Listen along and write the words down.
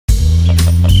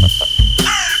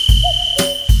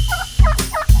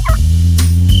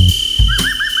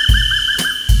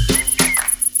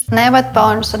När jag var ett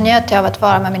barn så njöt jag av att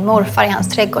vara med min morfar i hans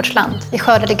trädgårdsland. Vi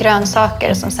skördade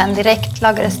grönsaker som sedan direkt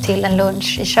lagades till en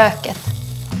lunch i köket.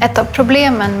 Ett av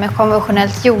problemen med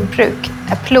konventionellt jordbruk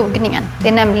är plogningen. Det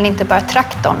är nämligen inte bara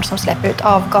traktorn som släpper ut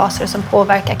avgaser som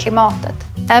påverkar klimatet.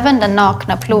 Även den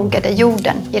nakna plogade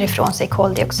jorden ger ifrån sig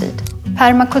koldioxid.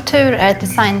 Permakultur är ett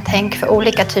designtänk för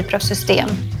olika typer av system.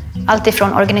 Allt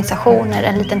ifrån organisationer,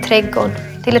 en liten trädgård,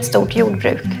 till ett stort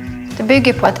jordbruk. Det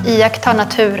bygger på att iaktta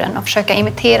naturen och försöka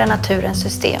imitera naturens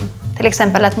system. Till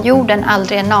exempel att jorden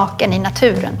aldrig är naken i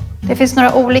naturen. Det finns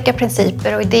några olika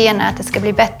principer och idén är att det ska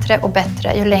bli bättre och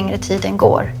bättre ju längre tiden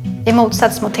går. I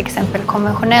motsats mot till exempel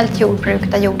konventionellt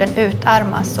jordbruk där jorden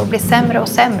utarmas och blir sämre och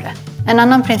sämre. En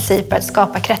annan princip är att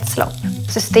skapa kretslopp.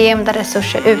 System där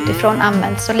resurser utifrån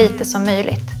används så lite som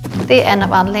möjligt. Det är en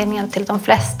av anledningarna till att de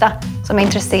flesta som är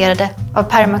intresserade av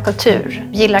permakultur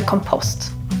gillar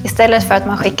kompost. Istället för att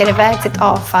man skickar iväg sitt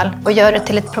avfall och gör det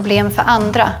till ett problem för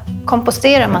andra,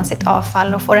 komposterar man sitt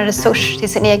avfall och får en resurs till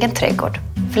sin egen trädgård.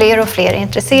 Fler och fler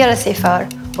intresserar sig för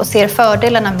och ser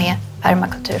fördelarna med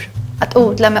permakultur. Att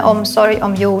odla med omsorg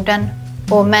om jorden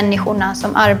och människorna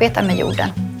som arbetar med jorden.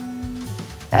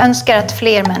 Jag önskar att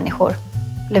fler människor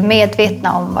blir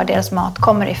medvetna om var deras mat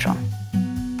kommer ifrån.